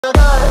I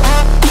got.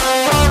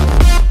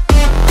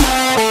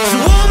 So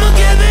I'ma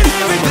give it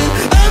everything,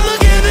 I'ma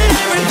give it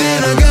everything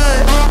I got.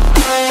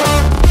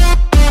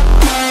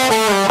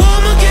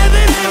 I'ma give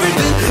it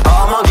everything,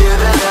 I'ma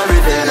give it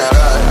everything I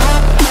got.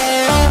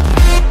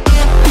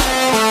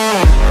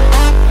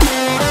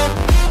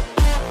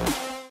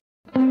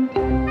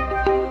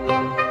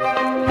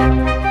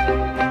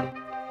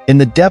 In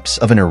the depths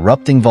of an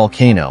erupting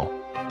volcano,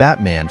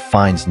 Batman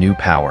finds new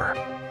power.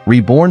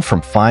 Reborn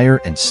from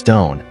fire and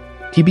stone,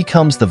 he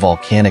becomes the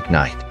Volcanic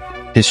Knight.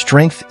 His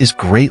strength is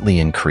greatly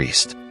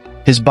increased.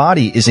 His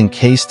body is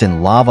encased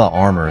in lava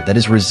armor that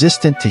is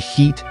resistant to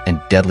heat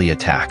and deadly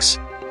attacks.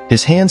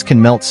 His hands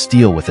can melt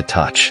steel with a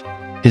touch.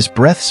 His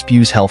breath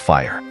spews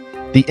hellfire.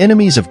 The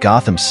enemies of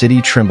Gotham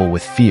City tremble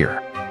with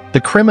fear.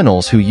 The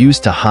criminals who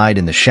used to hide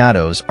in the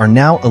shadows are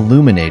now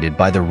illuminated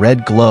by the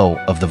red glow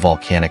of the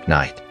Volcanic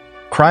Knight.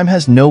 Crime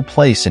has no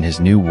place in his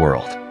new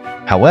world.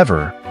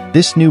 However,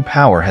 this new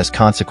power has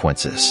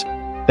consequences.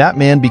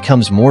 Batman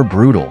becomes more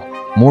brutal,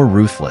 more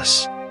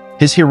ruthless.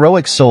 His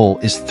heroic soul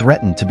is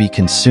threatened to be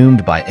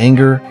consumed by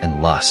anger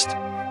and lust.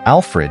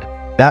 Alfred,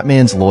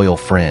 Batman's loyal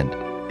friend,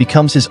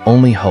 becomes his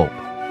only hope.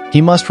 He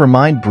must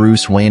remind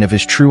Bruce Wayne of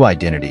his true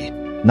identity,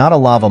 not a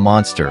lava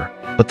monster,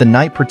 but the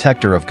Knight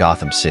Protector of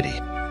Gotham City.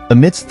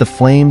 Amidst the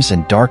flames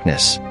and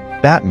darkness,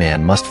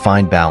 Batman must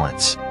find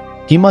balance.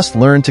 He must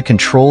learn to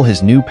control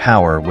his new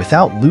power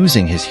without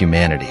losing his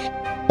humanity.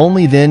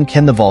 Only then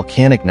can the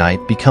Volcanic Knight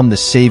become the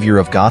savior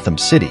of Gotham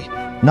City,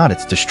 not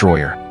its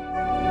destroyer.